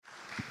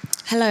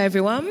Hello,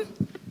 everyone.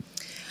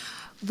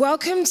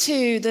 Welcome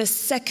to the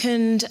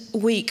second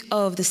week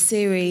of the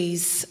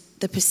series,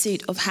 The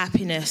Pursuit of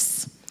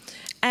Happiness.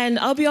 And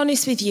I'll be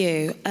honest with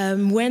you,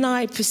 when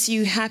I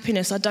pursue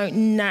happiness, I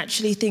don't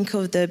naturally think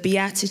of the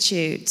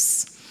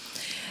Beatitudes.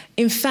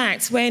 In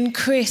fact, when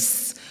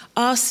Chris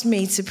asked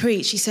me to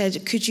preach, he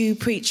said, could you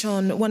preach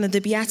on one of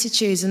the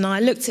Beatitudes? And I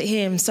looked at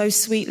him so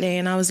sweetly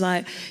and I was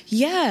like,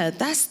 yeah,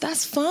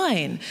 that's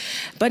fine.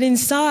 But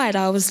inside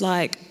I was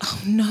like, oh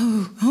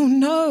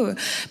no,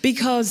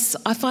 because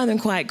I find them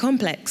quite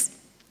complex.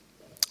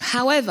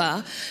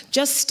 However,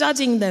 just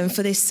studying them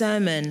for this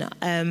sermon,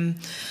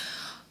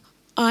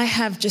 I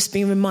have just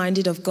been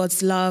reminded of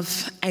God's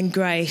love and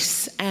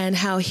grace and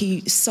how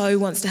he so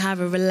wants to have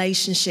a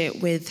relationship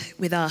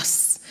with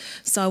us.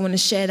 So I want to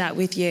share that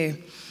with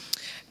you.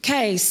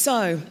 Okay,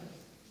 so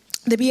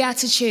the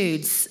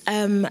Beatitudes,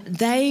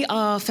 they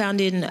are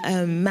found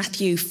in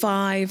Matthew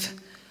 5,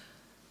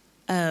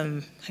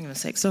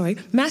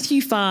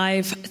 Matthew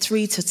 5,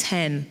 3 to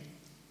 10.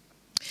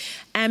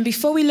 And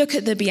before we look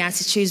at the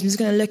Beatitudes, I'm just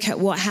going to look at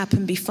what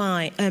happened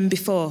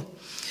before.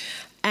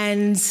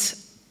 And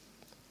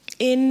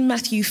in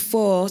Matthew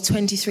 4,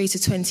 23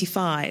 to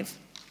 25,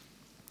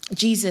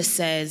 Jesus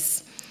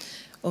says...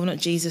 Oh, not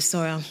Jesus,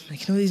 sorry, I'm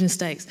making all these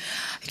mistakes.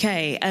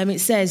 Okay, it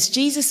says,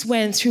 Jesus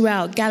went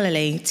throughout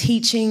Galilee,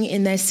 teaching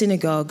in their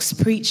synagogues,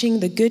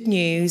 preaching the good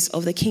news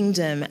of the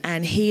kingdom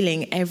and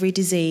healing every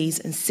disease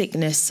and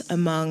sickness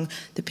among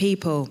the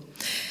people.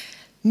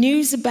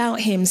 News about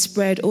him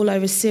spread all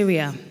over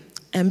Syria,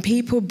 and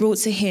people brought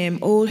to him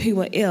all who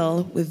were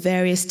ill with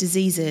various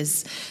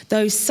diseases,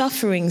 those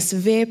suffering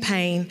severe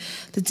pain,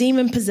 the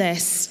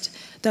demon-possessed,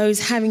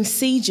 those having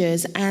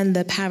seizures, and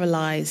the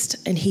paralyzed,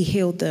 and he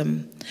healed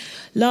them.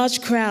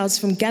 Large crowds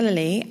from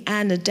Galilee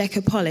and the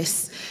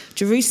Decapolis,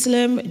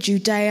 Jerusalem,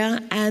 Judea,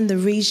 and the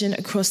region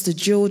across the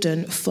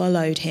Jordan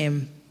followed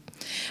him.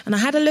 And I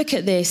had a look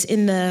at this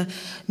in the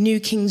New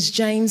King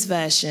James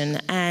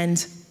Version,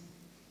 and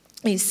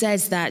it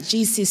says that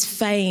Jesus'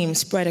 fame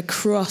spread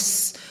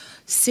across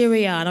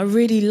Syria, and I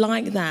really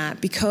like that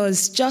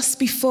because just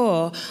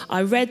before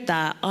I read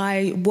that,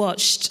 I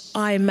watched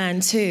Iron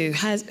Man 2.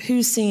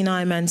 Who's seen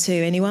Iron Man 2?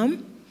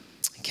 Anyone?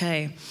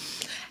 Okay.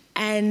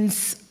 And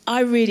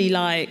I really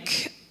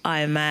like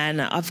Iron Man.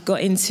 I've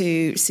got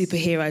into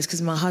superheroes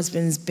because my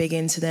husband's big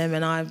into them,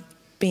 and I've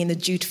been a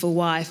dutiful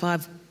wife.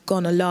 I've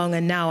gone along,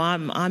 and now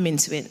I'm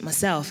into it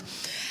myself.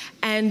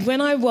 And when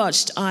I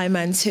watched Iron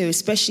Man 2,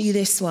 especially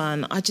this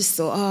one, I just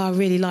thought, I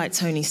really like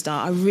Tony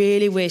Stark. I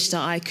really wish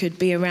that I could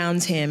be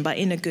around him, but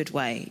in a good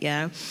way,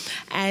 yeah?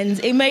 And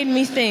it made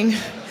me think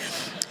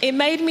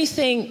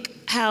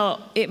how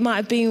it might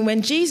have been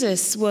when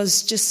Jesus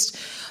was just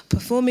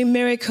performing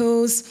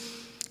miracles.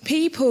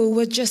 People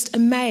were just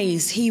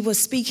amazed. He was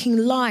speaking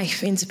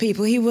life into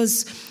people. He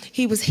was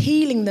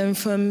healing them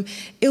from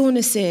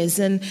illnesses,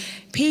 and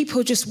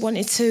people just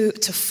wanted to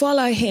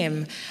follow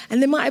him.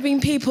 And there might have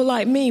been people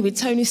like me with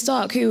Tony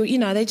Stark who,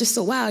 they just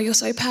thought, wow, you're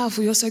so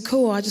powerful, you're so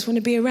cool, I just want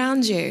to be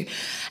around you.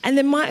 And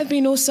there might have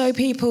been also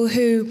people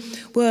who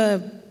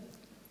were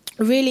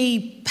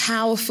really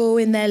powerful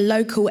in their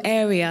local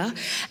area,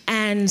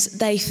 and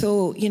they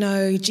thought,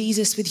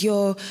 Jesus, with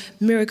your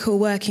miracle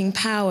working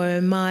power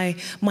and my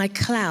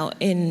clout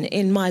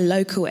in my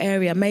local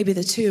area, maybe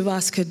the two of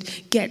us could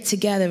get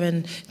together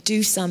and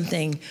do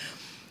something.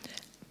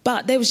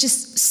 But there was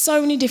just so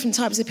many different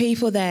types of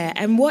people there.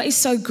 And what is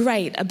so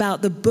great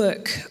about the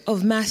book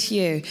of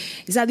Matthew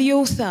is that the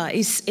author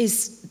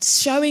is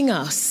showing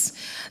us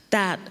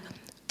that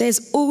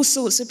there's all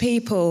sorts of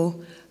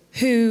people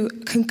who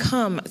can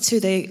come to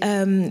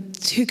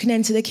who can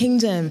enter the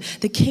kingdom.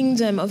 The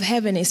kingdom of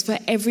heaven is for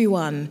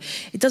everyone.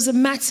 It doesn't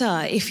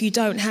matter if you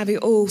don't have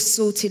it all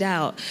sorted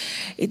out.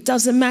 It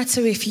doesn't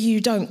matter if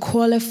you don't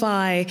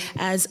qualify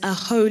as a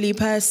holy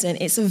person.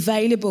 It's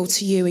available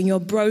to you in your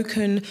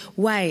broken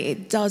way.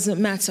 It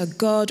doesn't matter.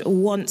 God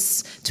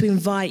wants to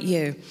invite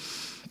you.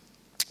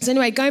 So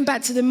anyway, going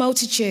back to the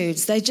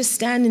multitudes, they're just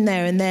standing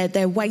there and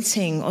they're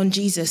waiting on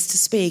Jesus to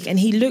speak. And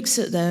he looks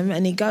at them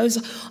and he goes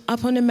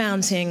up on a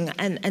mountain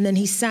and then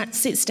he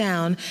sits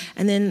down,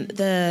 and then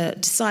the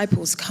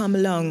disciples come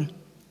along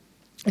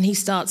and he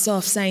starts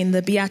off saying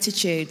the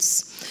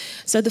Beatitudes.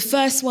 So the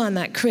first one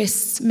that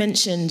Chris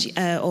mentioned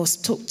or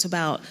talked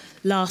about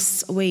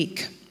last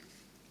week,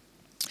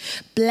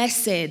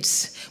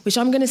 blessed, which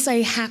I'm going to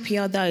say happy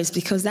are those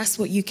because that's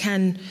what you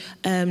can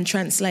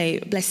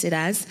translate blessed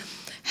as.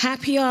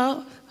 Happy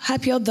are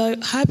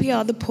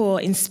the poor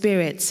in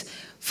spirit,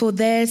 for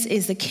theirs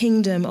is the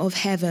kingdom of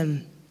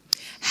heaven.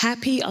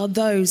 Happy are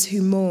those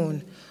who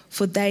mourn,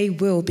 for they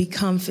will be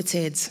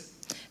comforted.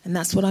 And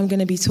that's what I'm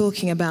going to be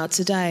talking about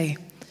today.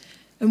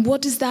 And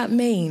what does that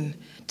mean?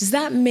 Does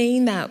that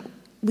mean that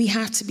we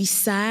have to be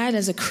sad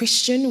as a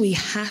Christian? We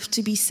have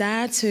to be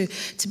sad to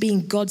be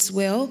in God's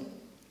will?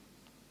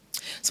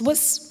 So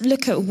let's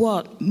look at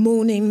what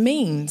mourning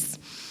means.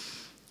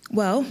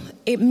 Well,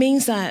 it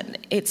means that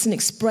it's an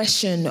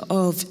expression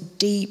of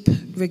deep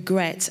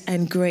regret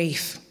and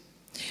grief.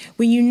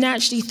 When you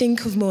naturally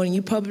think of mourning,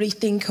 you probably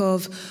think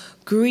of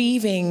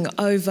grieving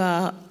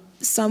over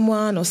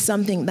someone or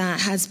something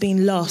that has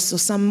been lost or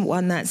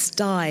someone that's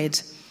died.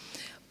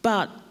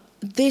 But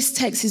this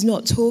text is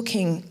not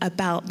talking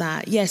about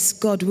that. Yes,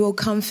 God will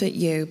comfort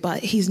you, but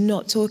he's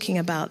not talking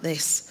about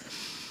this.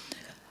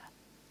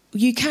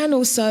 You can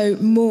also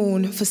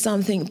mourn for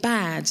something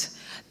bad.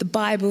 The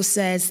Bible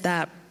says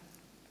that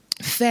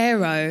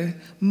Pharaoh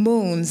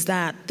mourns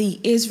that the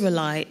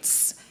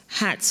Israelites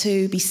had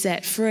to be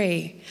set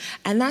free.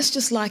 And that's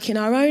just like in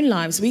our own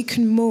lives. We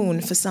can mourn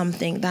for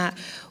something that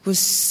was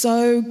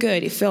so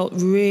good. It felt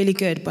really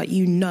good, but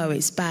you know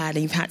it's bad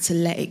and you've had to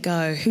let it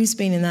go. Who's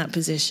been in that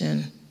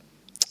position?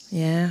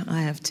 Yeah,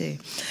 I have too.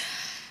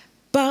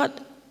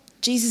 But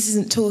Jesus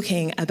isn't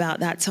talking about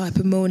that type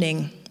of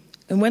mourning.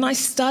 And when I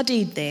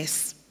studied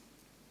this,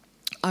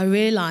 I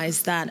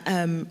realized that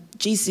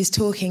Jesus is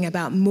talking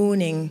about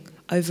mourning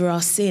over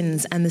our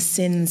sins and the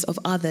sins of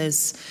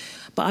others.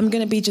 But I'm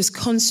going to be just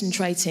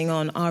concentrating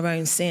on our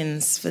own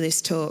sins for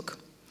this talk.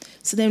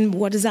 So then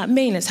what does that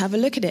mean? Let's have a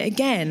look at it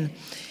again.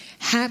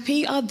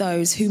 Happy are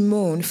those who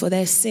mourn for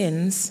their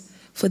sins,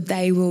 for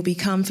they will be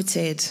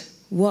comforted.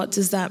 What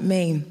does that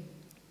mean?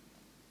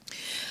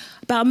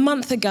 About a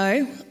month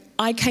ago,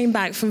 I came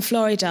back from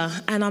Florida,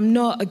 and I'm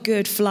not a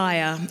good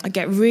flyer. I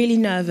get really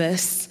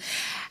nervous,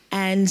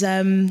 and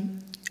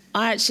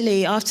I've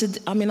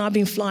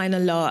been flying a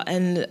lot,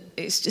 and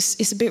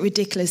it's a bit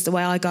ridiculous the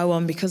way I go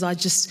on, because I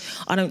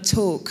don't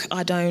talk,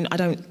 I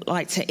don't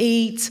like to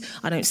eat,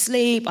 I don't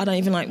sleep, I don't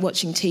even like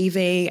watching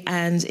TV,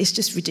 and it's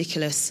just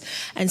ridiculous.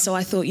 And so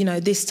I thought,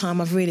 this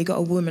time I've really got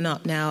to woman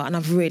up now, and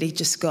I've really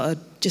just got to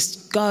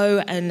just go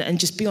and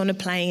just be on a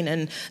plane,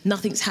 and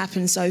nothing's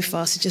happened so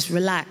far, so just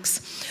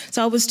relax.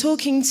 So I was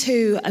talking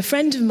to a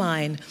friend of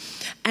mine,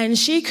 and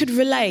she could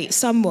relate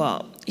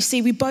somewhat. You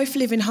see, we both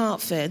live in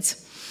Hartford.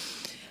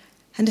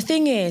 And the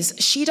thing is,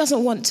 she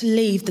doesn't want to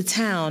leave the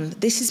town.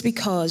 This is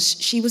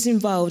because she was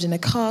involved in a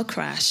car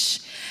crash.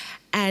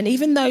 And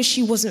even though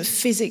she wasn't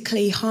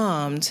physically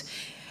harmed,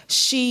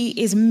 she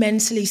is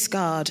mentally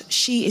scarred.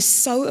 She is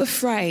so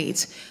afraid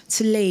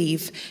to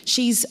leave.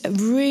 She's a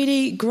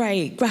really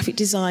great graphic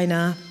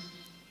designer,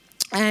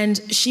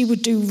 and she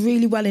would do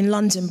really well in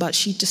London, but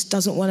she just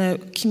doesn't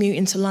want to commute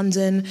into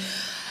London.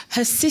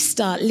 Her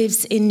sister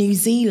lives in New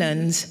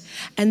Zealand,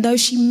 and though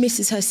she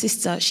misses her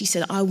sister, she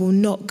said, I will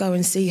not go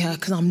and see her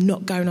because I'm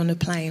not going on a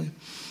plane.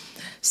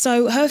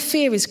 So her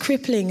fear is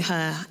crippling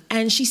her.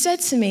 And she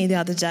said to me the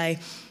other day,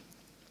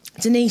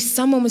 Denise,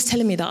 someone was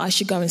telling me that I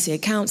should go and see a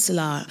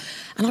counsellor,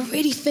 and I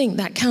really think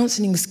that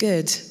counselling is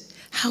good.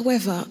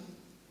 However,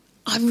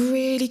 I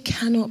really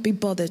cannot be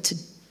bothered to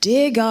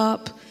dig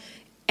up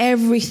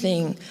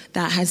everything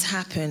that has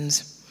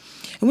happened.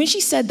 And when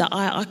she said that,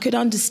 I could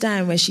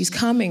understand where she's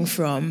coming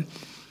from.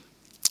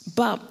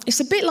 But it's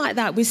a bit like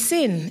that with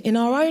sin in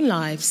our own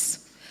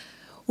lives.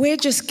 We're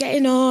just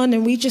getting on,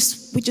 and we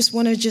just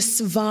want to just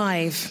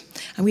survive.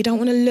 And we don't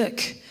want to look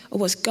at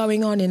what's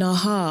going on in our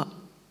heart.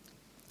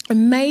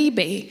 And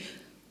maybe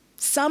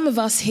some of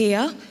us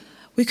here,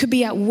 we could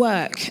be at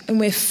work and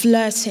we're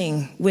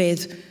flirting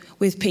with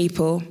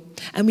people.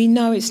 And we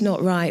know it's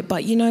not right,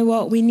 but you know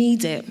what? We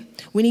need it.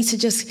 We need to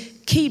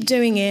just keep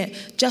doing it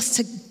just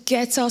to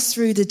get us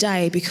through the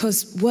day,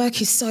 because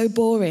work is so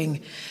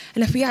boring.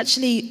 And if we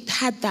actually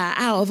had that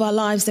out of our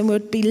lives, then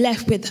we'd be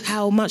left with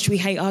how much we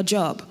hate our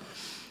job.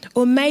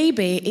 Or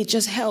maybe it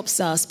just helps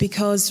us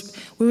because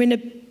we're in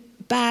a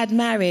bad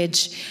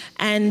marriage,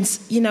 and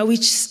we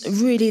just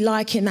really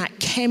like in that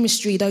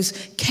chemistry, those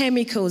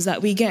chemicals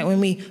that we get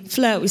when we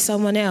flirt with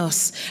someone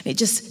else. It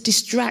just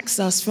distracts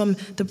us from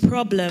the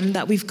problem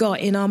that we've got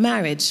in our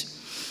marriage.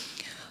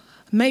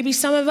 Maybe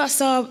some of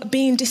us are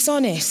being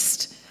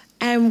dishonest,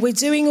 and we're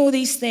doing all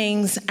these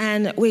things,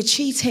 and we're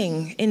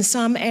cheating in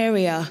some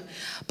area.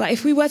 But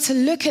if we were to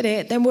look at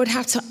it, then we'd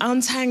have to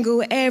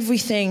untangle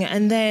everything,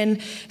 and then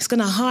it's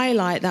going to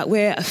highlight that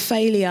we're a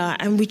failure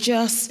and we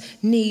just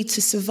need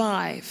to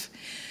survive.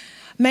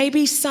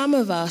 Maybe some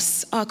of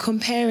us are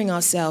comparing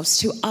ourselves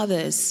to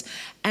others,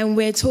 and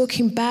we're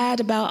talking bad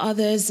about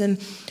others, and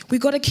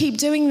we've got to keep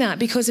doing that,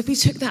 because if we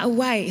took that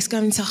away, it's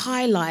going to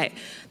highlight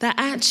that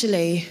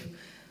actually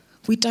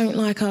we don't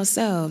like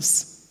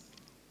ourselves.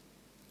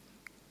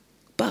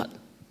 But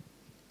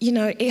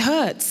it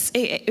hurts.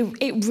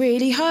 It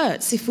really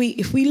hurts if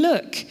we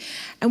look,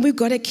 and we've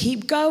got to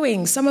keep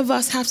going. Some of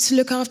us have to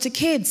look after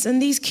kids,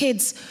 and these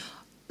kids,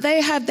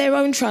 they have their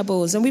own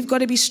troubles, and we've got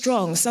to be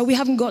strong. So we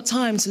haven't got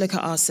time to look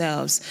at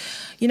ourselves.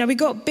 We've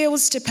got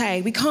bills to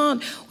pay.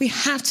 We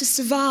have to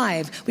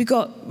survive. We've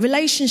got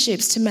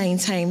relationships to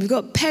maintain. We've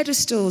got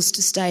pedestals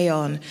to stay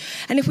on.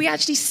 And if we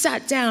actually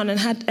sat down and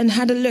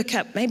had a look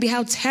at maybe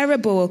how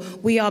terrible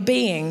we are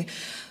being,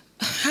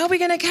 how are we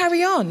going to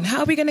carry on? How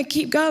are we going to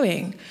keep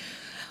going?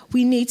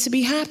 We need to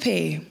be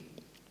happy.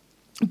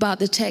 But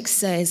the text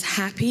says,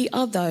 happy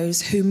are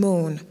those who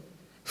mourn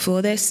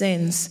for their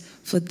sins,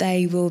 for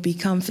they will be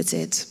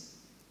comforted.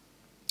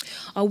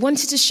 I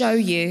wanted to show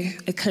you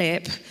a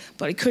clip,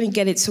 but I couldn't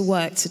get it to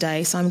work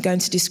today, so I'm going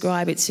to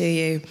describe it to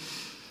you.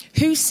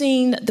 Who's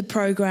seen the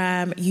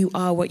program You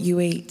Are What You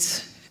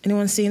Eat?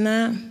 Anyone seen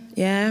that?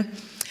 Yeah?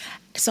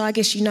 So I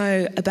guess you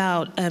know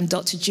about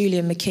Dr.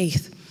 Julian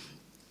McKeith.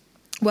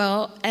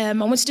 Well, I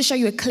wanted to show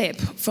you a clip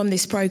from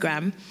this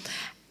program.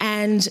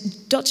 And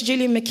Dr.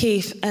 Julian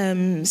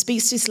McKeith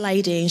speaks to this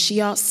lady, and she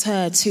asks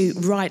her to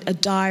write a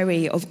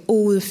diary of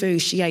all the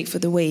food she ate for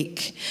the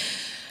week.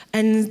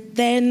 And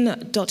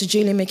then Dr.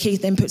 Julian McKeith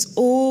then puts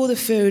all the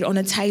food on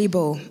a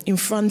table in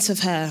front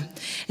of her.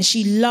 And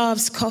she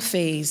loves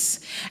coffees.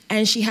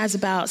 And she has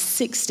about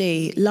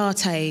 60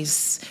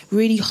 lattes,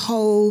 really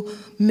whole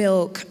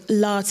milk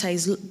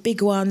lattes,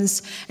 big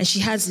ones. And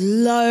she has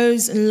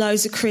loads and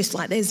loads of crisps,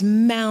 like there's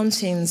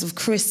mountains of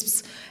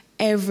crisps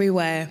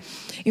everywhere.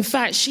 In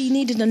fact, she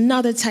needed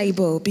another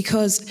table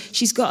because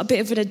she's got a bit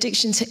of an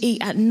addiction to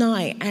eat at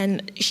night.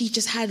 And she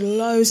just had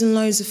loads and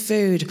loads of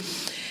food.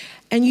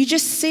 And you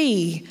just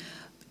see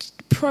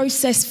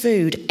processed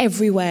food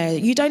everywhere.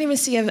 You don't even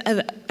see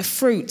a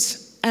fruit.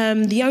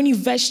 The only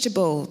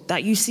vegetable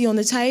that you see on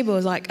the table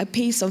is like a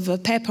piece of a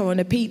pepper on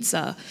a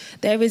pizza.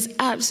 There is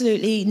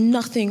absolutely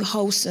nothing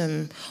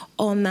wholesome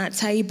on that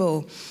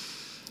table.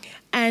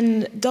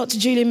 And Dr.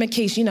 Julian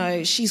McKeith, you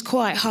know, she's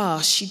quite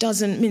harsh. She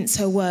doesn't mince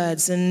her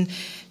words. And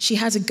she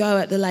has a go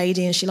at the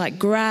lady, and she like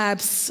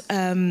grabs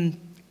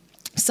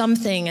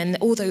something, and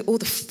all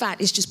the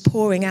fat is just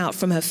pouring out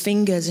from her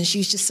fingers, and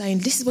she's just saying,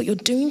 this is what you're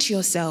doing to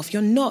yourself.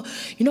 You're not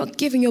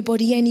giving your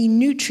body any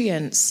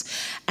nutrients.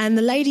 And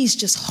the lady's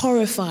just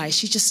horrified.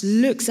 She just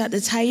looks at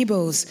the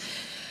tables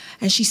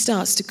and she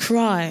starts to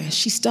cry.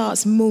 She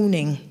starts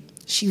mourning.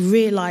 She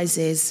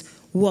realizes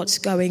what's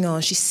going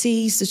on. She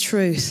sees the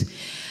truth,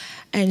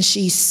 and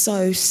she's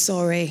so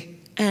sorry.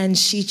 And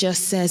she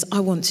just says, I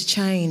want to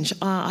change.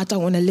 I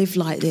don't want to live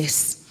like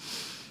this.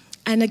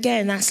 And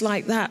again, that's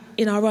like that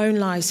in our own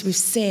lives with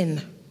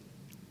sin.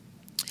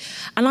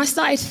 And I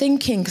started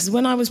thinking, because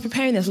when I was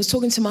preparing this, I was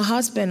talking to my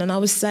husband, and I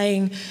was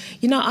saying,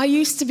 you know, I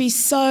used to be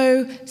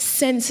so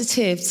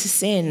sensitive to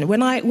sin.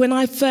 When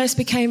I first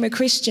became a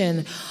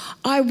Christian,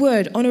 I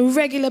would, on a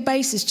regular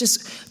basis,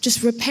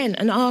 just repent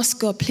and ask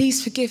God,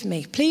 please forgive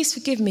me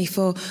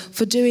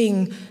for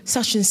doing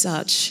such and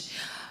such.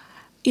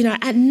 You know,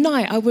 at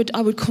night I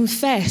would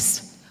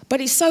confess. But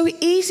it's so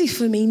easy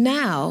for me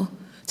now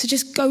to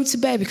just go to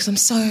bed because I'm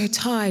so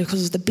tired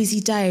because of the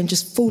busy day, and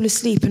just fall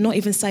asleep and not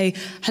even say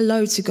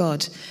hello to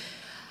God.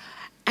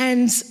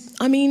 And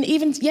I mean,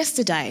 even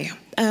yesterday,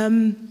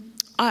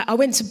 I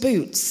went to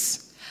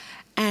Boots,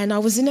 and I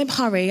was in a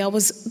hurry. I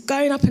was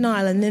going up an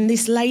aisle, and then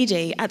this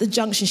lady at the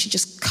junction, she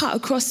just cut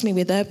across me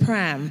with her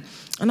pram.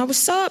 And I was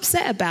so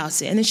upset about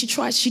it. And then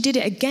she did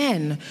it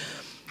again.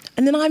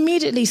 And then I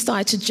immediately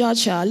started to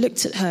judge her. I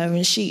looked at her,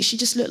 and she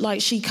just looked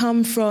like she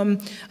come from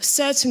a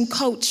certain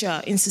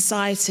culture in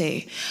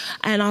society.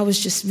 And I was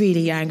just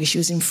really angry. She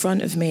was in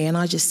front of me, and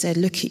I just said,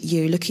 look at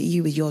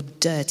you with your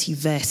dirty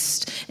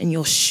vest and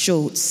your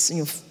shorts and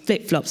your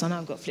flip-flops. I know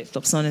I've got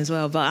flip-flops on as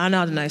well, but I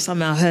don't know,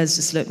 somehow hers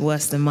just looked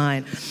worse than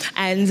mine.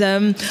 And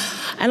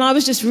I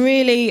was just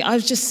really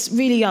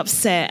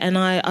upset, and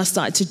I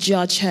started to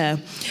judge her.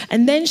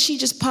 And then she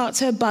just parked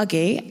her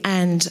buggy,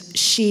 and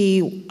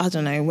she,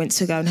 went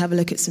to go and have a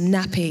look at some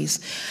nappies.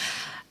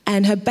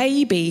 And her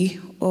baby,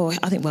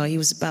 he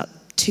was about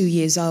 2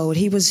 years old,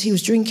 he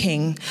was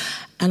drinking.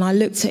 And I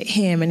looked at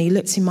him, and he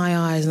looked in my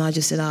eyes, and I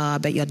just said, I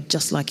bet you're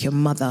just like your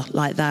mother,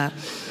 like that.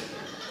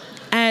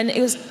 And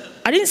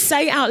I didn't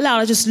say it out loud,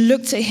 I just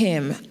looked at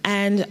him,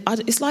 and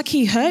it's like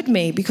he heard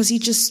me, because he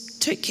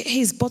just took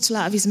his bottle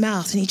out of his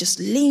mouth, and he just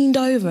leaned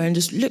over and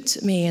just looked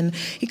at me, and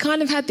he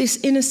kind of had this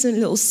innocent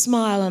little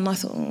smile, and I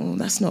thought, oh,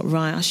 that's not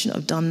right, I shouldn't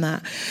have done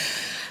that.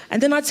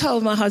 And then I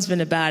told my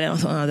husband about it, and I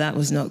thought, oh, that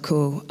was not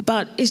cool.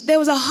 But there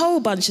was a whole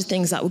bunch of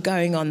things that were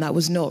going on that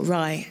was not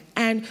right.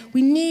 And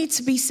we need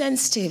to be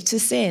sensitive to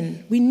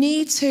sin. We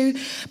need to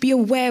be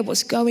aware of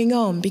what's going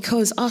on,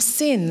 because our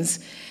sins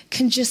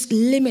can just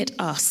limit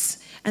us,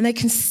 and they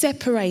can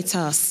separate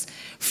us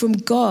from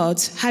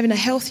God, having a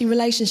healthy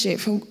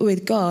relationship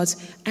with God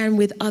and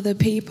with other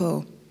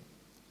people.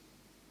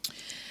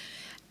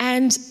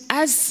 And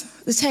as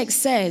the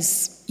text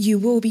says, you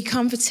will be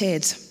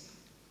comforted.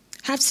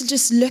 Have to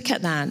just look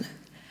at that.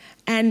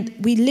 And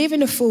we live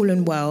in a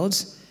fallen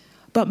world,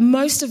 but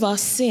most of our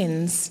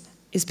sins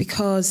is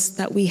because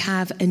that we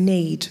have a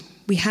need.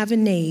 We have a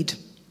need.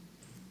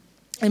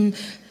 And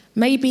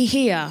maybe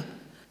here,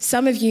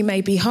 some of you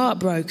may be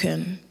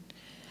heartbroken,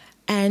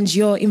 and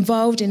you're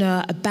involved in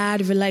a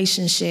bad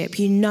relationship.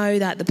 You know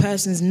that the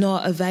person's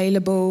not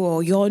available,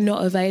 or you're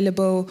not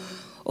available,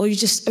 or you're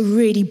just a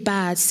really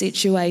bad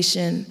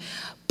situation.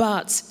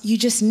 But you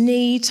just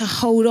need to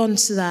hold on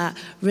to that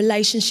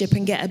relationship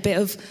and get a bit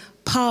of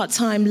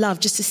part-time love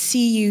just to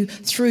see you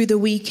through the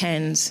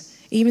weekend,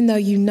 even though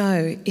you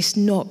know it's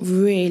not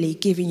really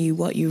giving you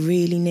what you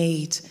really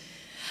need.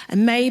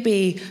 And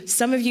maybe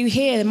some of you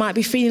here might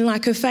be feeling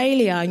like a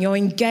failure, and you're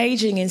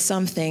engaging in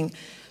something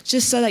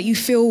just so that you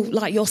feel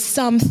like you're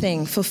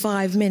something for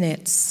 5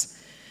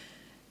 minutes.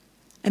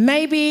 And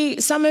maybe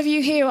some of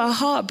you here are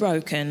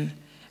heartbroken,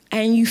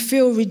 and you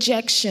feel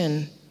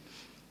rejection.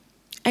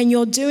 And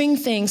you're doing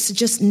things to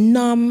just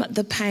numb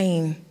the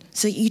pain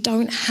so you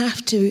don't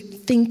have to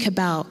think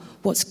about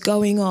what's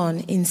going on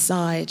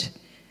inside.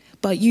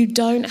 But you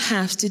don't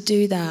have to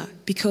do that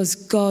because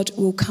God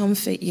will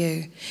comfort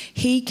you.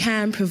 He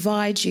can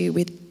provide you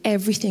with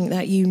everything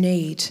that you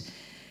need.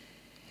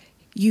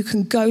 You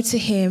can go to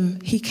him.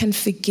 He can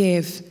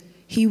forgive.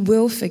 He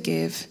will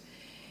forgive.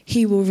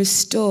 He will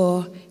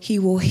restore. He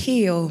will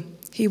heal.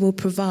 He will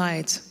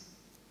provide.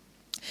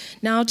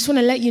 Now, I just want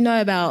to let you know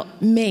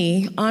about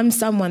me. I'm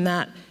someone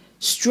that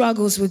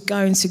struggles with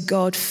going to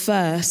God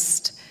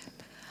first,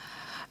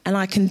 and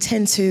I can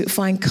tend to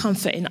find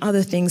comfort in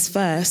other things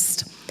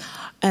first.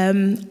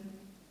 I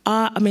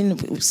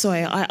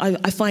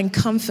find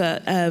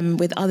comfort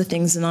with other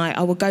things, and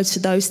I will go to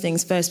those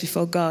things first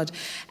before God.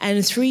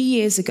 And 3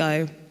 years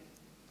ago,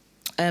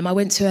 I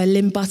went to a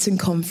Lynn Button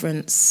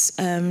conference.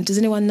 Does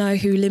anyone know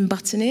who Lynn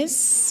Button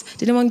is?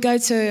 Did anyone go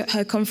to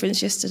her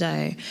conference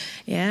yesterday?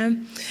 Yeah?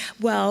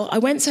 Well, I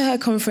went to her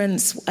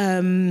conference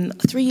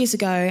 3 years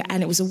ago,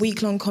 and it was a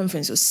week-long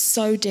conference. It was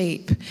so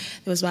deep.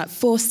 There was about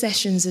 4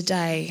 sessions a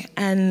day,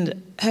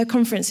 and her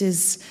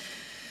conferences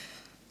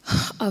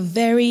are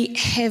very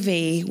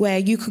heavy, where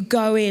you could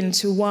go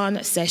into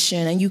one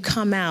session and you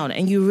come out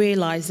and you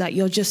realise that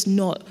you're just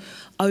not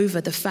over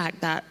the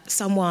fact that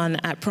someone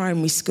at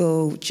primary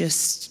school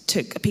just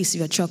took a piece of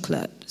your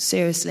chocolate.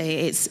 Seriously,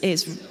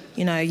 it's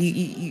you know,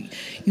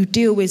 you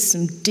deal with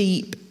some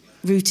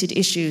deep-rooted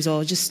issues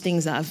or just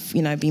things that have,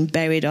 you know, been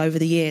buried over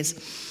the years.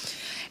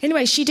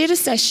 Anyway, she did a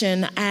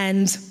session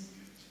and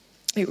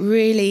it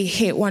really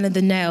hit one of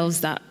the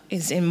nails that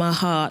is in my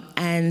heart,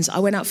 and I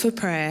went out for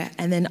prayer,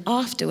 and then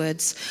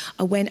afterwards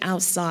I went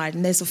outside,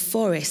 and there's a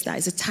forest that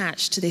is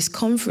attached to this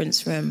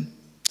conference room.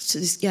 To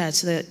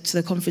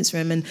the conference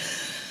room, and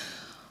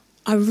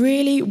I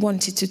really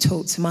wanted to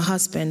talk to my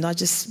husband. I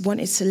just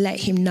wanted to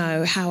let him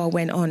know how I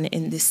went on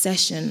in this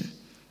session,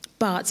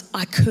 but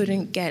I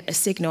couldn't get a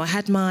signal. I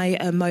had my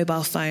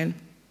mobile phone,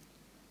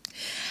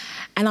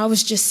 and I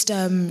was just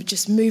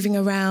moving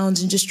around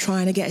and just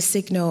trying to get a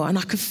signal, and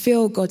I could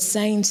feel God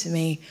saying to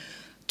me,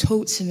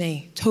 talk to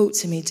me,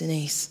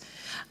 Denise.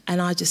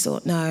 And I just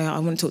thought, no, I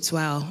want to talk to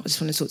Al. I just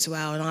want to talk to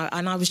Al.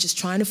 And I was just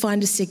trying to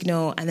find a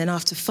signal. And then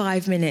after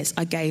 5 minutes,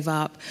 I gave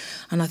up.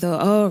 And I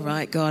thought, all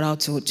right, God, I'll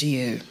talk to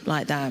you,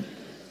 like that.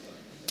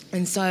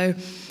 And so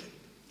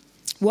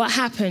what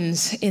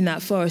happened in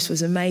that forest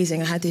was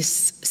amazing. I had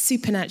this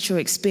supernatural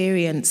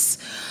experience.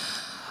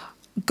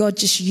 God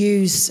just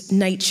used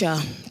nature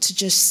to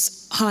just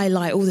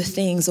highlight all the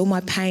things, all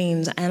my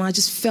pains, and I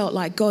just felt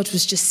like God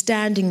was just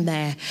standing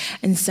there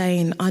and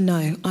saying, I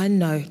know,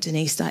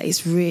 Denise, that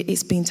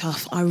it's been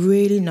tough. I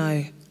really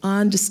know.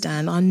 I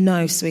understand. I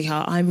know,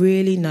 sweetheart. I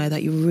really know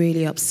that you're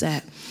really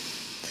upset.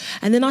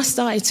 And then I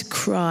started to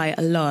cry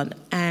a lot,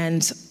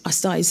 and I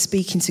started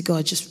speaking to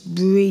God, just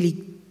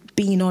really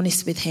being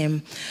honest with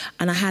him.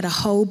 And I had a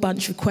whole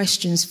bunch of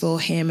questions for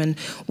him. And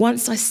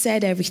once I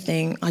said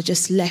everything, I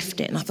just left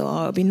it. And I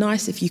thought, oh, it'd be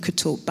nice if you could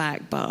talk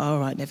back, but all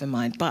right, never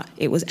mind. But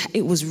it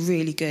was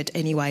really good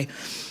anyway.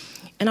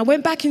 And I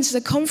went back into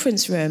the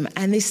conference room,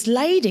 and this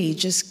lady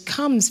just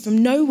comes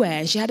from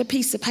nowhere. She had a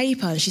piece of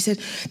paper, and she said,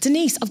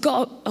 Denise,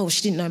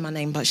 she didn't know my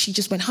name, but she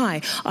just went,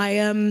 hi, I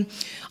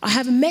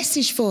have a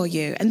message for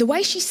you. And the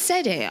way she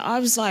said it, I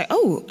was like,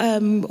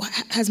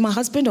 has my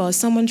husband or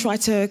someone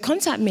tried to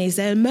contact me? Is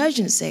there an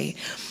emergency?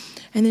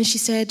 And then she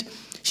said,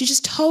 she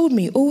just told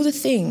me all the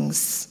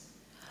things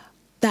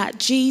that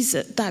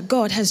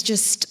God has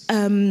just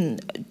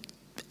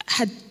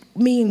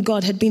me and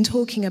God had been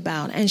talking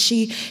about, and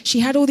she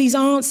had all these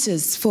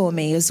answers for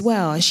me as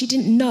well, and she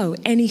didn't know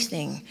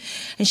anything.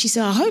 And she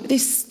said, I hope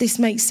this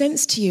makes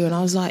sense to you. And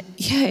I was like,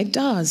 yeah, it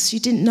does. She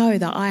didn't know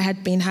that I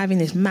had been having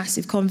this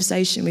massive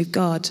conversation with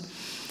God.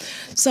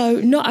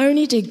 So not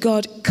only did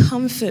God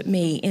comfort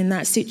me in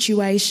that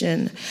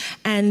situation,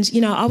 and, you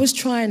know, I was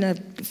trying to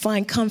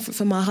find comfort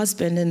for my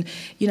husband, and,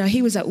 you know,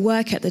 he was at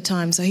work at the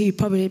time, so he'd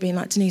probably been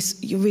like,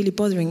 Denise, you're really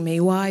bothering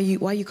me. Why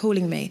are you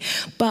calling me?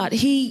 But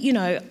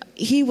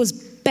he was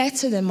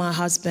better than my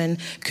husband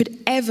could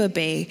ever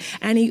be,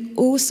 and he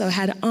also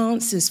had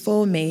answers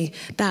for me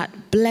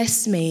that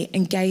blessed me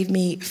and gave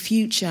me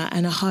future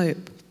and a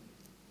hope.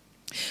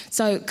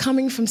 So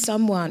coming from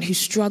someone who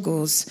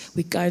struggles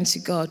with going to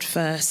God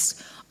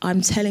first, I'm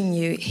telling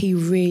you, he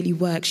really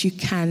works. You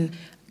can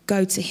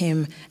go to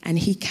him, and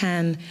he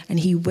can and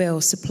he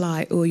will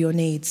supply all your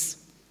needs.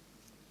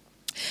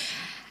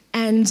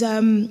 And,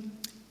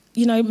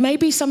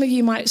 maybe some of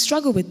you might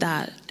struggle with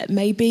that.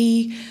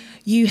 Maybe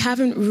you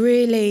haven't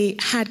really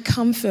had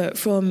comfort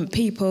from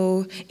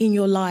people in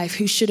your life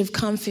who should have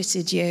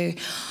comforted you.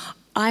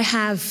 I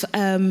have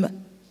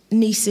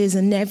nieces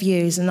and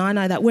nephews, and I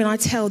know that when I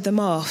tell them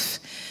off,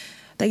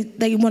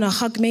 they want to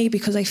hug me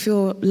because they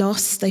feel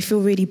lost. They feel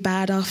really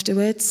bad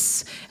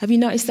afterwards. Have you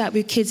noticed that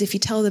with kids? If you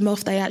tell them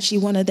off, they actually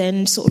want to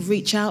then sort of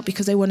reach out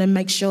because they want to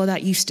make sure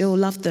that you still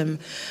love them.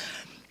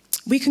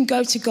 We can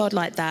go to God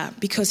like that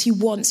because he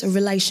wants a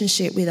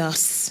relationship with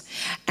us.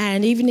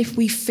 And even if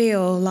we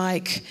feel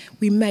like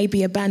we may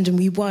be abandoned,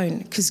 we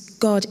won't, because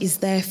God is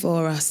there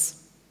for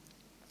us.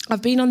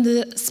 I've been on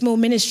the small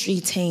ministry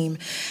team,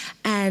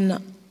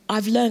 and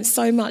I've learned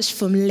so much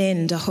from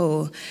Linda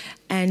Hall.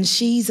 And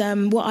she's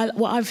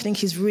what I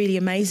think is really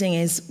amazing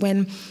is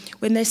when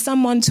there's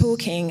someone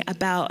talking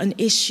about an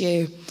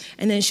issue,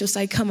 and then she'll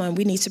say, come on,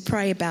 we need to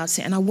pray about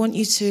it, and I want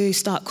you to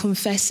start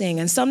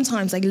confessing. And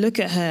sometimes they look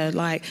at her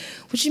like,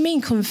 what do you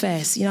mean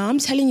confess? I'm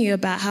telling you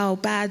about how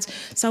bad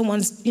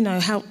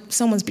how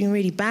someone's been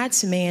really bad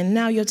to me, and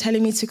now you're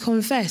telling me to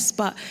confess.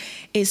 But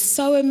it's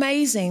so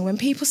amazing when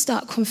people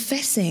start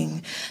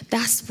confessing.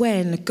 That's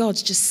when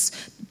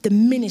the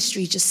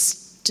ministry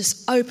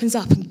just opens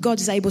up, and God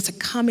is able to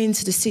come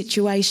into the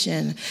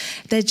situation.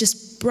 They're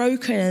just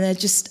broken, and they're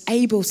just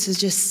able to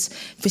just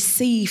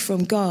receive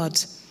from God.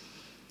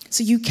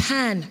 So you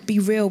can be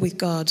real with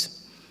God.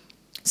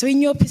 So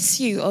in your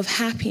pursuit of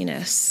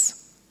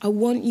happiness, I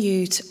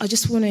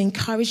just want to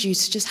encourage you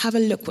to just have a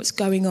look what's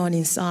going on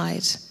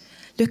inside.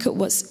 Look at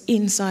what's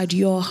inside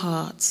your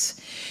heart.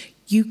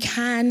 You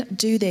can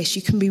do this.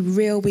 You can be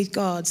real with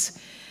God.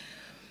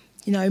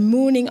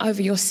 Mourning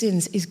over your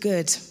sins is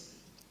good.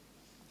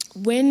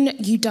 When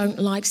you don't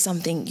like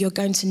something, you're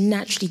going to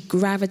naturally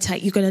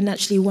gravitate. You're going to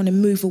naturally want to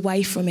move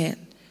away from it.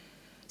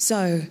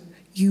 So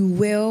you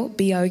will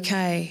be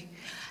okay.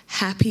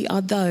 Happy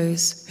are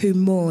those who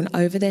mourn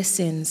over their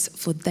sins,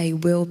 for they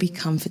will be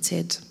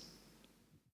comforted.